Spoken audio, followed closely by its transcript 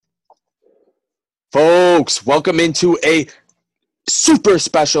Folks, welcome into a super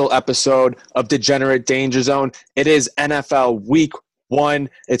special episode of Degenerate Danger Zone. It is NFL Week 1.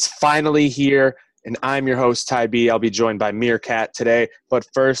 It's finally here, and I'm your host, Ty B. I'll be joined by Meerkat today. But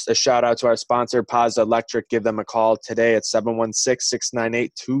first, a shout-out to our sponsor, Paz Electric. Give them a call today at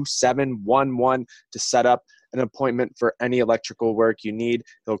 716-698-2711 to set up an appointment for any electrical work you need.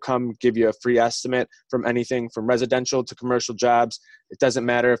 They'll come give you a free estimate from anything from residential to commercial jobs. It doesn't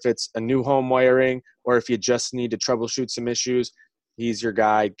matter if it's a new home wiring or if you just need to troubleshoot some issues. He's your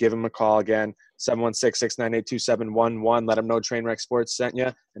guy. Give him a call again, 716-698-2711. Let him know Trainwreck Sports sent you,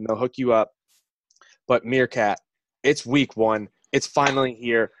 and they'll hook you up. But Meerkat, it's week 1. It's finally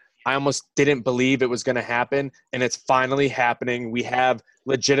here. I almost didn't believe it was going to happen, and it's finally happening. We have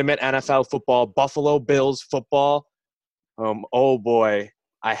legitimate NFL football, Buffalo Bills football. Oh boy,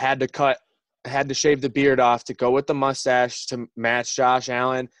 I had to shave the beard off to go with the mustache to match Josh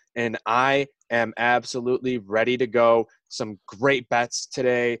Allen, and I am absolutely ready to go. Some great bets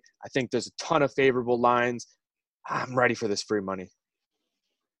today. I think there's a ton of favorable lines. I'm ready for this free money.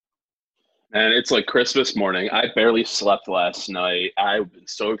 And it's like Christmas morning. I barely slept last night. I've been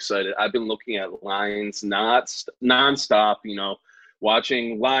so excited. I've been looking at lines nonstop,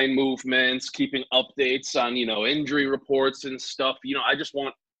 watching line movements, keeping updates on, injury reports and stuff.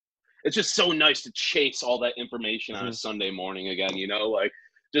 It's just so nice to chase all that information on a Sunday morning again,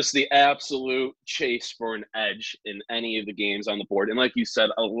 just the absolute chase for an edge in any of the games on the board. And like you said,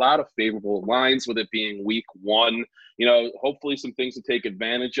 a lot of favorable lines with it being week 1, hopefully some things to take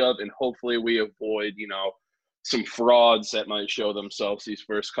advantage of, and hopefully we avoid, some frauds that might show themselves these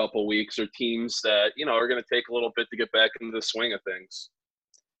first couple weeks, or teams that, are going to take a little bit to get back into the swing of things.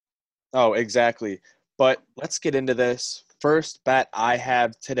 Oh, exactly. But let's get into this. First bet I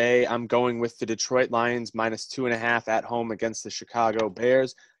have today, I'm going with the Detroit Lions -2.5 at home against the Chicago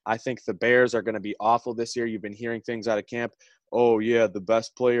Bears. I think the Bears are going to be awful this year. You've been hearing things out of camp. Oh, yeah, the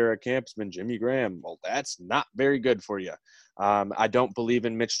best player at camp has been Jimmy Graham. Well, that's not very good for you. I don't believe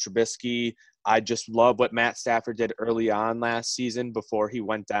in Mitch Trubisky. I just love what Matt Stafford did early on last season before he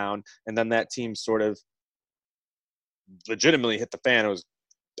went down. And then that team sort of legitimately hit the fan. It was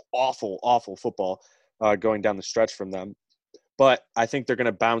awful, awful football going down the stretch from them. But I think they're going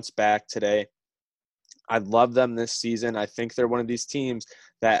to bounce back today. I love them this season. I think they're one of these teams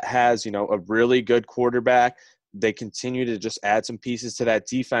that has, a really good quarterback. They continue to just add some pieces to that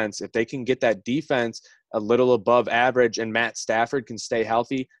defense. If they can get that defense a little above average and Matt Stafford can stay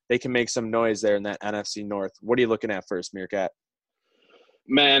healthy, they can make some noise there in that NFC North. What are you looking at first, Meerkat?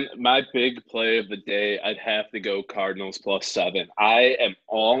 Man, my big play of the day, I'd have to go Cardinals +7. I am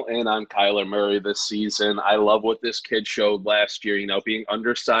all in on Kyler Murray this season. I love what this kid showed last year, being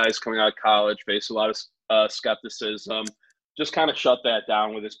undersized coming out of college, faced a lot of skepticism. Just kind of shut that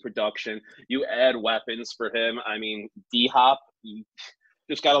down with his production. You add weapons for him. I mean, D-Hop, you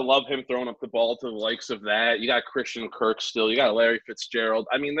just got to love him throwing up the ball to the likes of that. You got Christian Kirk still. You got Larry Fitzgerald.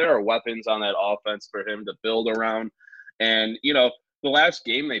 I mean, there are weapons on that offense for him to build around. And, the last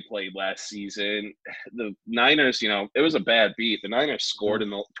game they played last season, the Niners, it was a bad beat. The Niners scored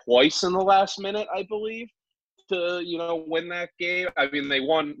twice in the last minute, I believe, to, win that game. I mean, they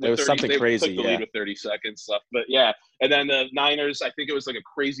won. It was something crazy, took the lead with 30 seconds left. But, yeah. And then the Niners, I think it was like a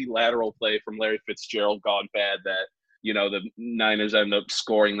crazy lateral play from Larry Fitzgerald gone bad that, the Niners ended up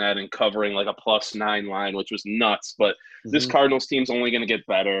scoring that and covering like a +9 line, which was nuts. But this Cardinals team's only going to get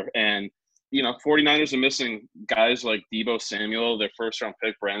better. And, 49ers are missing guys like Deebo Samuel, their first-round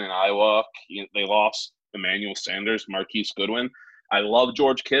pick, Brandon Ayuk. They lost Emmanuel Sanders, Marquise Goodwin. I love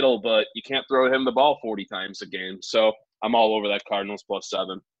George Kittle, but you can't throw him the ball 40 times a game. So I'm all over that Cardinals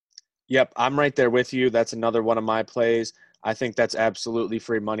 +7. Yep, I'm right there with you. That's another one of my plays. I think that's absolutely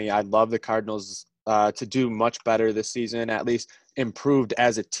free money. I'd love the Cardinals to do much better this season, at least improved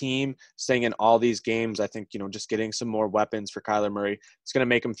as a team, staying in all these games. I think, just getting some more weapons for Kyler Murray, it's going to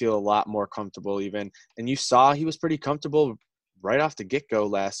make him feel a lot more comfortable even. And you saw he was pretty comfortable right off the get-go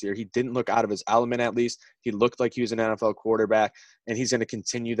last year. He didn't look out of his element, at least. He looked like he was an NFL quarterback, and he's going to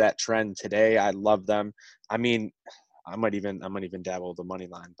continue that trend today. I love them. I mean, I might even dabble with the money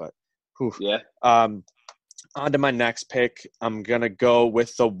line, but whew. Yeah. On to my next pick. I'm going to go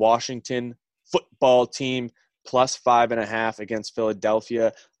with the Washington football team +5.5 against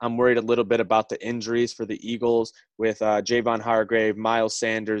Philadelphia. I'm worried a little bit about the injuries for the Eagles with Javon Hargrave, Miles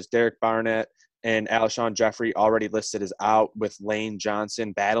Sanders, Derek Barnett, and Alshon Jeffrey already listed as out, with Lane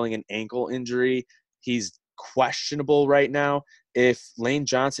Johnson battling an ankle injury. He's questionable right now. if Lane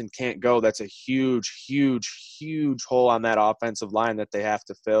Johnson can't go, that's a huge, huge, huge hole on that offensive line that they have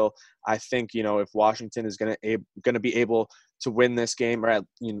to fill. I think, if Washington is going to be able to win this game, or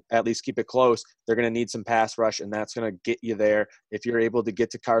at least keep it close, they're going to need some pass rush, and that's going to get you there. If you're able to get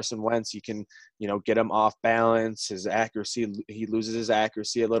to Carson Wentz, you can, get him off balance. His accuracy, he loses his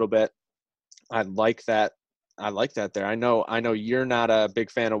accuracy a little bit. I like that. I like that there. I know you're not a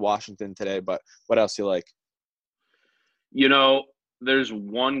big fan of Washington today, but what else you like? There's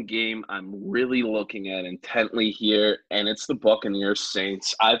one game I'm really looking at intently here, and it's the Buccaneers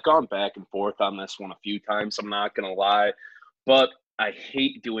Saints. I've gone back and forth on this one a few times, I'm not going to lie, but I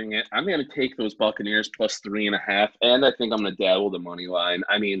hate doing it. I'm going to take those Buccaneers plus 3.5, and I think I'm going to dabble the money line.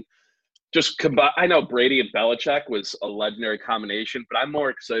 I mean, I know Brady and Belichick was a legendary combination, but I'm more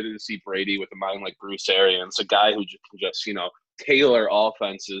excited to see Brady with a mind like Bruce Arians, a guy who can just, tailor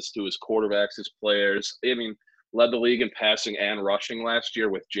offenses to his quarterbacks, his players. I mean, led the league in passing and rushing last year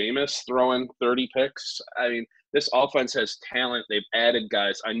with Jameis throwing 30 picks. I mean, this offense has talent. They've added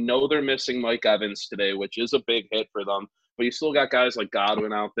guys. I know they're missing Mike Evans today, which is a big hit for them, but you still got guys like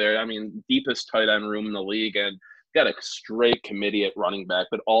Godwin out there. I mean, deepest tight end room in the league, and got a straight committee at running back,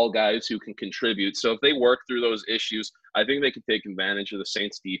 but all guys who can contribute. So if they work through those issues, I think they can take advantage of the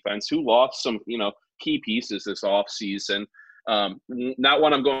Saints defense, who lost some, key pieces this offseason. Not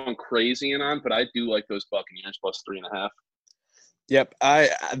one I'm going crazy in on, but I do like those Buccaneers plus 3.5. Yep.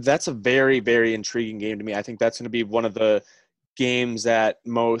 That's a very, very intriguing game to me. I think that's going to be one of the games that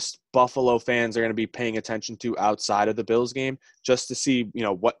most Buffalo fans are going to be paying attention to outside of the Bills game, just to see,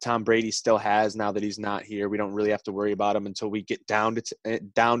 what Tom Brady still has now that he's not here. We don't really have to worry about him until we get down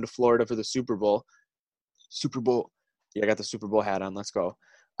to Florida for the Super Bowl. Yeah, I got the Super Bowl hat on. Let's go.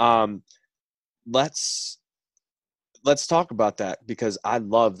 Let's talk about that, because I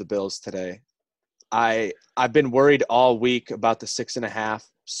love the Bills today. I've been worried all week about the 6.5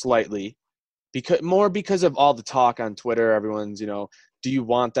 slightly, because of all the talk on Twitter. Everyone's, do you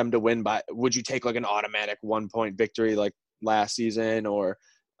want them to win would you take like an automatic 1-point victory like last season, or,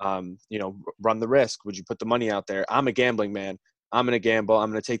 run the risk? Would you put the money out there? I'm a gambling man. I'm going to gamble.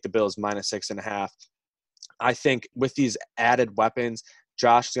 I'm going to take the Bills minus 6.5. I think with these added weapons,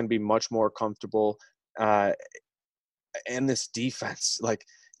 Josh is going to be much more comfortable. And this defense, like,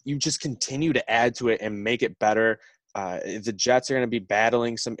 you just continue to add to it and make it better. The Jets are going to be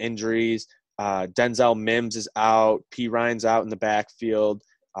battling some injuries. Denzel Mims is out. P. Ryan's out in the backfield.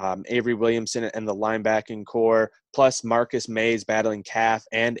 Avery Williamson and the linebacking core, plus Marcus Mays battling calf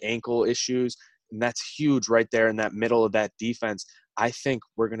and ankle issues. And that's huge right there in that middle of that defense. I think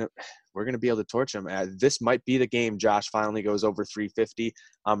we're gonna be able to torch him. This might be the game Josh finally goes over 350.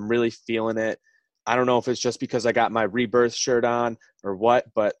 I'm really feeling it. I don't know if it's just because I got my Rebirth shirt on or what,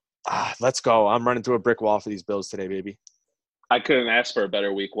 but let's go. I'm running through a brick wall for these Bills today, baby. I couldn't ask for a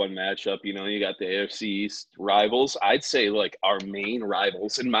better week one matchup. You got the AFC East rivals. I'd say like our main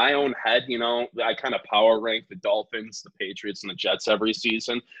rivals. In my own head, I kind of power rank the Dolphins, the Patriots, and the Jets every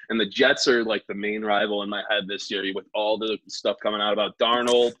season. And the Jets are like the main rival in my head this year, with all the stuff coming out about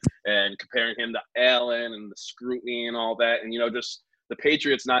Darnold and comparing him to Allen and the scrutiny and all that. And, just the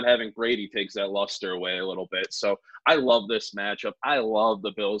Patriots not having Brady takes that luster away a little bit. So I love this matchup. I love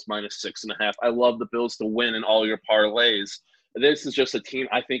the Bills minus 6.5. I love the Bills to win in all your parlays. This is just a team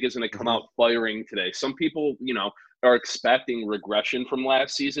I think is going to come out firing today. Some people, are expecting regression from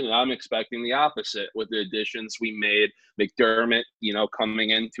last season, and I'm expecting the opposite with the additions we made. McDermott, coming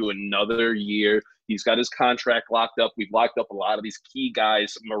into another year. He's got his contract locked up. We've locked up a lot of these key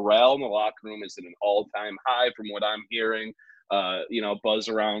guys. Morale in the locker room is at an all-time high from what I'm hearing. Buzz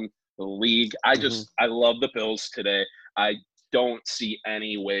around the league. I love the Bills today. I don't see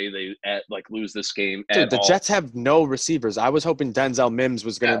any way they lose this game at all. Dude, the Jets have no receivers. I was hoping Denzel Mims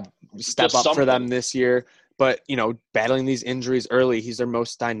was going to step up for them this year. But, battling these injuries early, he's their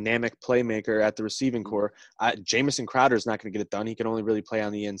most dynamic playmaker at the receiving core. Jamison Crowder is not going to get it done. He can only really play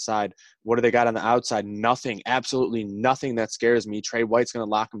on the inside. What do they got on the outside? Nothing, absolutely nothing that scares me. Trey White's going to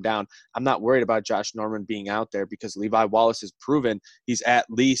lock him down. I'm not worried about Josh Norman being out there, because Levi Wallace has proven he's at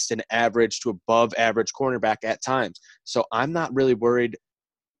least an average to above average cornerback at times. So I'm not really worried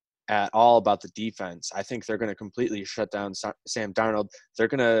at all about the defense. I think they're going to completely shut down Sam Darnold. They're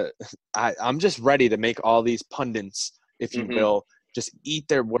going to – I'm just ready to make all these pundits, if you will, just eat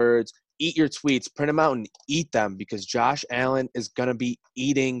their words, eat your tweets, print them out and eat them, because Josh Allen is going to be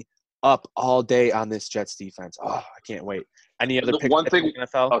eating up all day on this Jets defense. Oh, I can't wait. Any other picks in the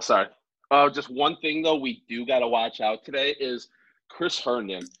NFL? Oh, sorry. Just one thing, though, we do got to watch out today is Chris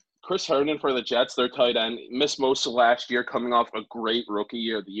Herndon. Chris Herndon for the Jets, their tight end, missed most of last year, coming off a great rookie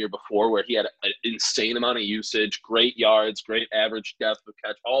year the year before, where he had an insane amount of usage, great yards, great average depth of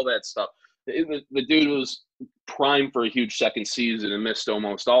catch, all that stuff. The dude was primed for a huge second season and missed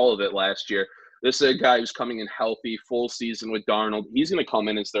almost all of it last year. This is a guy who's coming in healthy, full season with Darnold. He's going to come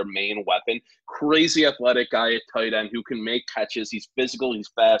in as their main weapon. Crazy athletic guy at tight end who can make catches. He's physical, he's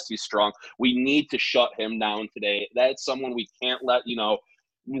fast, he's strong. We need to shut him down today. That's someone we can't let,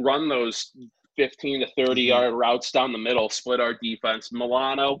 run those 15 to 30-yard routes down the middle, split our defense.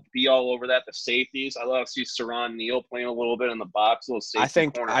 Milano, be all over that. The safeties. I love to see Saron Neal playing a little bit in the box, a little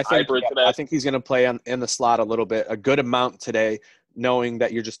safety corner hybrid today. I think he's going to play in the slot a little bit, a good amount today, knowing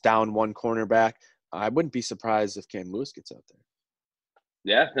that you're just down one cornerback. I wouldn't be surprised if Cam Lewis gets out there.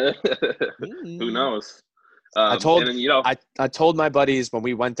 Yeah. Who knows? I told my buddies when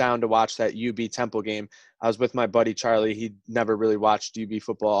we went down to watch that UB Temple game, I was with my buddy Charlie. He never really watched UB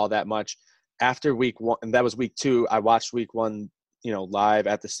football all that much. After week one, and that was week 2, I watched week 1, live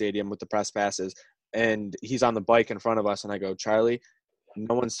at the stadium with the press passes, and he's on the bike in front of us, and I go, Charlie,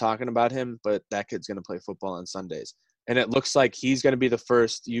 no one's talking about him, but that kid's going to play football on Sundays. And it looks like he's going to be the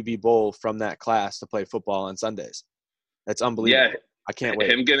first UB Bowl from that class to play football on Sundays. That's unbelievable. Yeah, I can't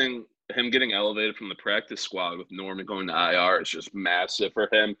wait. Him getting elevated from the practice squad with Norman going to IR is just massive for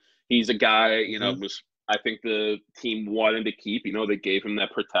him. He's a guy, I think the team wanted to keep. They gave him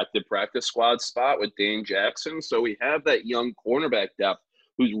that protected practice squad spot with Dane Jackson. So we have that young cornerback depth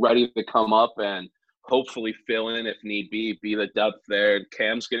who's ready to come up and hopefully fill in if need be the depth there. And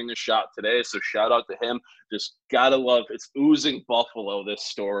Cam's getting a shot today, so shout out to him. Just gotta love, it's oozing Buffalo, this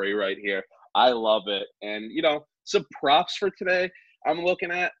story right here. I love it. And, some props for today I'm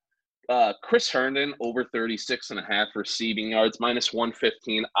looking at. Chris Herndon, over 36.5 receiving yards, minus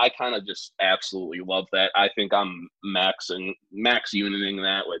 115. I kind of just absolutely love that. I think I'm max uniting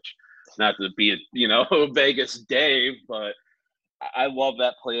that, which not to be a Vegas Dave, but I love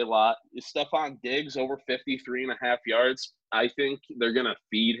that play a lot. Stephon Diggs, over 53.5 yards. I think they're going to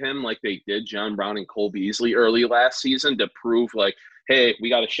feed him like they did John Brown and Cole Beasley early last season to prove hey, we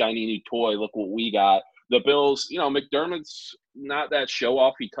got a shiny new toy. Look what we got. The Bills, McDermott's not that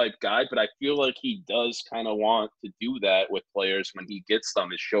show-offy type guy, but I feel like he does kind of want to do that with players when he gets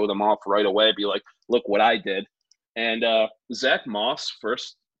them, is show them off right away, be like, look what I did. And Zach Moss,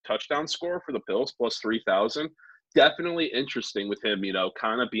 first touchdown score for the Bills, plus 3,000. Definitely interesting with him,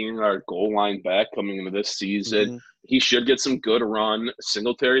 kind of being our goal line back coming into this season. Mm-hmm. He should get some good run.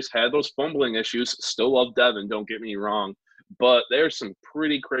 Singletary's had those fumbling issues. Still love Devin, don't get me wrong. But there's some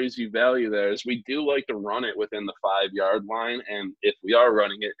pretty crazy value there, as we do like to run it within the 5-yard line. And if we are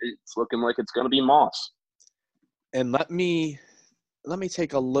running it, it's looking like it's going to be Moss. And let me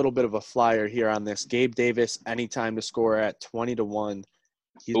take a little bit of a flyer here on this. Gabe Davis, anytime to score at 20-1.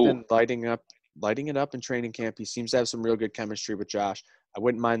 He's been lighting it up in training camp. He seems to have some real good chemistry with Josh. I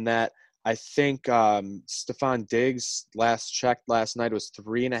wouldn't mind that. I think Stephon Diggs, last night, was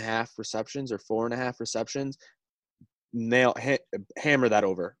 3.5 receptions or 4.5 receptions. Hammer that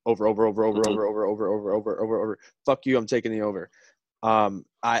over. Fuck you, I'm taking the over.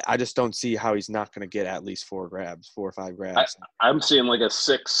 I just don't see how he's not going to get at least 4 or 5 grabs. I'm seeing like a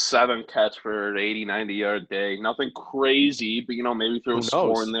 6-7 catch for an 80-90 yard day. Nothing crazy, but maybe throw a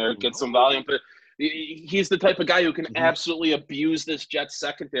score in there, get some volume. But he's the type of guy who can absolutely abuse this Jets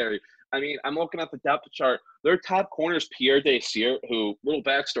secondary. I mean, I'm looking at the depth chart. Their top corner is Pierre Desir, who, little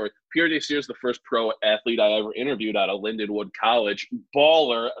backstory, Pierre Desir is the first pro athlete I ever interviewed out of Lindenwood College.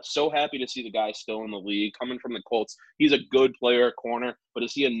 Baller. So happy to see the guy still in the league. Coming from the Colts, he's a good player at corner, but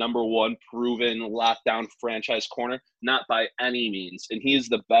is he a number 1 proven lockdown franchise corner? Not by any means. And he's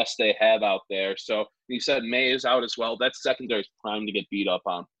the best they have out there. So you said May is out as well. That secondary is primed to get beat up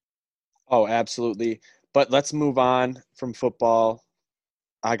on. Oh, absolutely. But let's move on from football.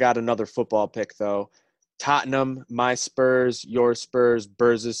 I got another football pick, though. Tottenham, my Spurs, your Spurs,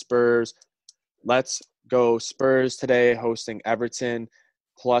 Burrs' Spurs. Let's go Spurs today, hosting Everton,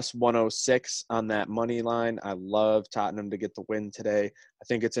 plus 106 on that money line. I love Tottenham to get the win today. I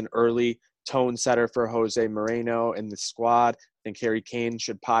think it's an early tone setter for Jose Moreno and the squad. I think Harry Kane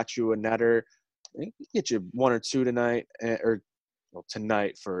should pot you a netter. I think he get you 1 or 2 tonight,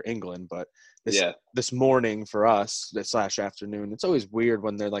 tonight for England, but this morning for us, / afternoon. It's always weird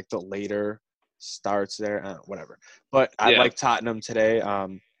when they're like the later starts there, whatever. But I like Tottenham today.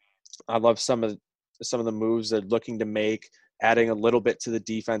 I love some of the moves they're looking to make, adding a little bit to the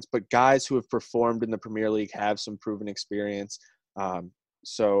defense. But guys who have performed in the Premier League have some proven experience.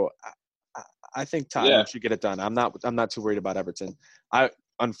 So I think Tottenham should get it done. I'm not too worried about Everton.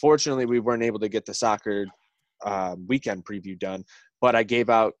 Unfortunately, we weren't able to get the soccer weekend preview done, but I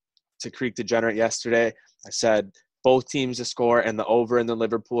gave out to Creek Degenerate yesterday. I said both teams to score, and the over in the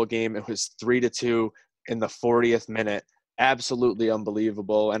Liverpool game, it was 3-2 in the 40th minute. Absolutely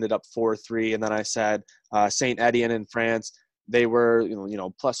unbelievable. Ended up 4-3. And then I said Saint Etienne in France, they were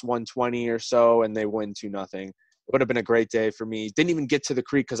plus 120 or so, and they win 2-0. It would have been a great day for me. Didn't even get to the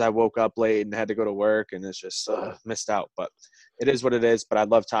Creek because I woke up late and had to go to work, and it's just missed out. But it is what it is. But I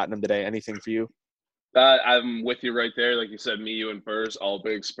love Tottenham today. Anything for you? I'm with you right there. Like you said, me, you, and Burrs, all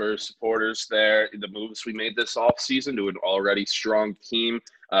big Spurs supporters there. The moves we made this offseason to an already strong team,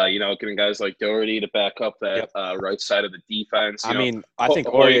 getting guys like Doherty to back up that right side of the defense. I think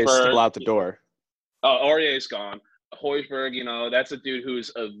Aurier is still out the door. Aurier's gone. Højbjerg, that's a dude who's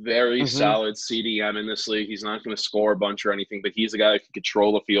a very solid CDM in this league. He's not going to score a bunch or anything, but he's a guy who can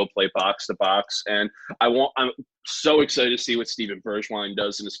control the field, play box to box. And I'm so excited to see what Steven Bergwijn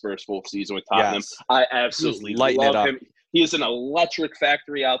does in his first full season with Tottenham. Yes. I absolutely love him. He is an electric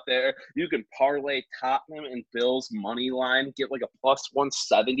factory out there. You can parlay Tottenham and Bills money line, get like a plus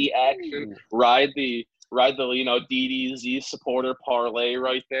 170 action, ride the DDZ supporter parlay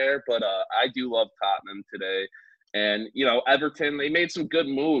right there. But I do love Tottenham today. And, Everton, they made some good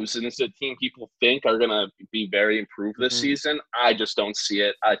moves, and it's a team people think are going to be very improved this season. I just don't see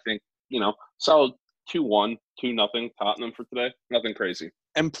it. I think, solid 2-1, 2-0 Tottenham for today. Nothing crazy.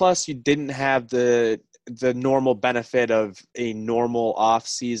 And plus, you didn't have the normal benefit of a normal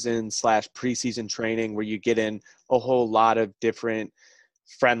off-season / preseason training where you get in a whole lot of different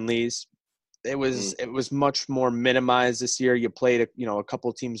friendlies. It was much more minimized this year. You played a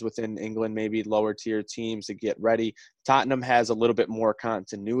couple teams within England, maybe lower tier teams to get ready. Tottenham has a little bit more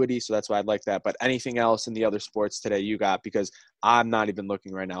continuity, so that's why I like that. But anything else in the other sports today you got? Because I'm not even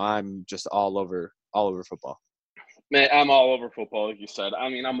looking right now. I'm just all over football. Man, I'm all over football, like you said.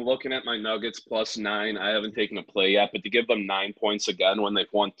 I'm looking at my Nuggets plus 9. I haven't taken a play yet, but to give them 9 points again when they've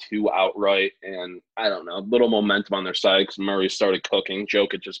won 2 outright, and I don't know, a little momentum on their side because Murray started cooking.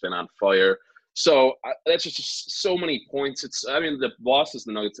 Jokic has been on fire. So that's just so many points. The losses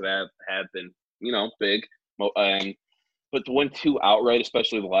the Nuggets have been, big. But to win 2 outright,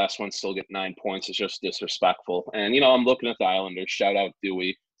 especially the last one, still get 9 points is just disrespectful. And, I'm looking at the Islanders. Shout out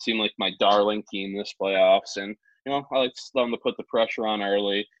Dewey. Seemed like my darling team this playoffs. And, I like them to put the pressure on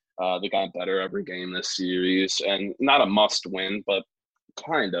early. They got better every game this series. And not a must win, but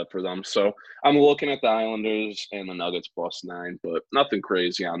kind of for them. So I'm looking at the Islanders and the Nuggets plus 9, but nothing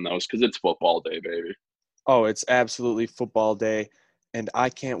crazy on those because it's football day, baby. Oh, it's absolutely football day. And I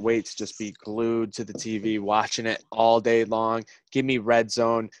can't wait to just be glued to the TV watching it all day long. Give me red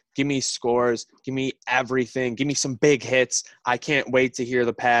zone. Give me scores. Give me everything. Give me some big hits. I can't wait to hear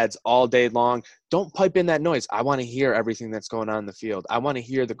the pads all day long. Don't pipe in that noise. I want to hear everything that's going on in the field. I want to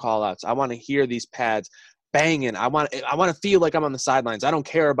hear the call-outs. I want to hear these pads banging. I want to feel like I'm on the sidelines. I don't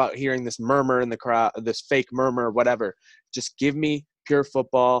care about hearing this murmur in the crowd, this fake murmur, whatever. Just give me pure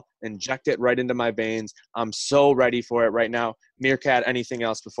football, inject it right into my veins. I'm so ready for it right now. Meerkat, anything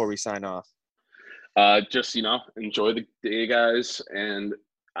else before we sign off? Just, enjoy the day, guys. And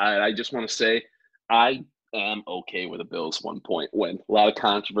I just want to say I am okay with a Bills 1-point win. A lot of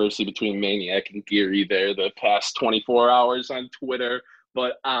controversy between Maniac and Geary there the past 24 hours on Twitter.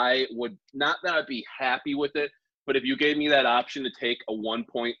 But I would not that I'd be happy with it. But if you gave me that option to take a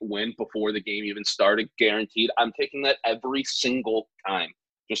 1-point win before the game even started, guaranteed, I'm taking that every single time.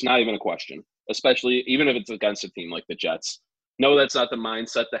 Just not even a question, especially even if it's against a team like the Jets. No, that's not the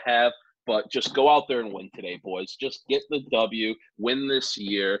mindset to have, but just go out there and win today, boys. Just get the W, win this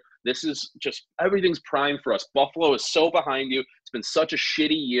year. This is just everything's prime for us. Buffalo is so behind you. It's been such a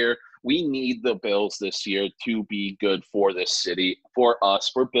shitty year. We need the Bills this year to be good for this city, for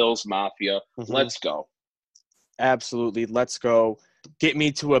us, for Bills Mafia. Let's go. Absolutely. Let's go. Get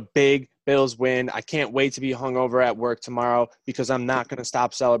me to a big Bills win. I can't wait to be hungover at work tomorrow because I'm not going to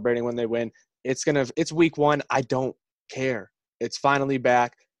stop celebrating when they win. It's week 1. I don't care. It's finally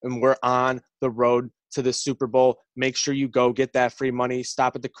back, and we're on the road to the Super Bowl. Make sure you go get that free money.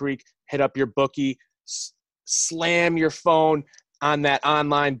 Stop at the Creek. Hit up your bookie. Slam your phone on that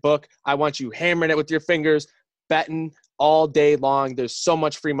online book. I want you hammering it with your fingers, betting all day long. There's so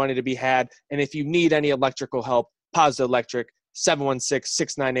much free money to be had. And if you need any electrical help, Positive Electric,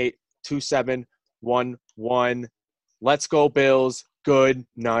 716-698-2711. Let's go, Bills. Good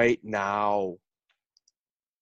night now.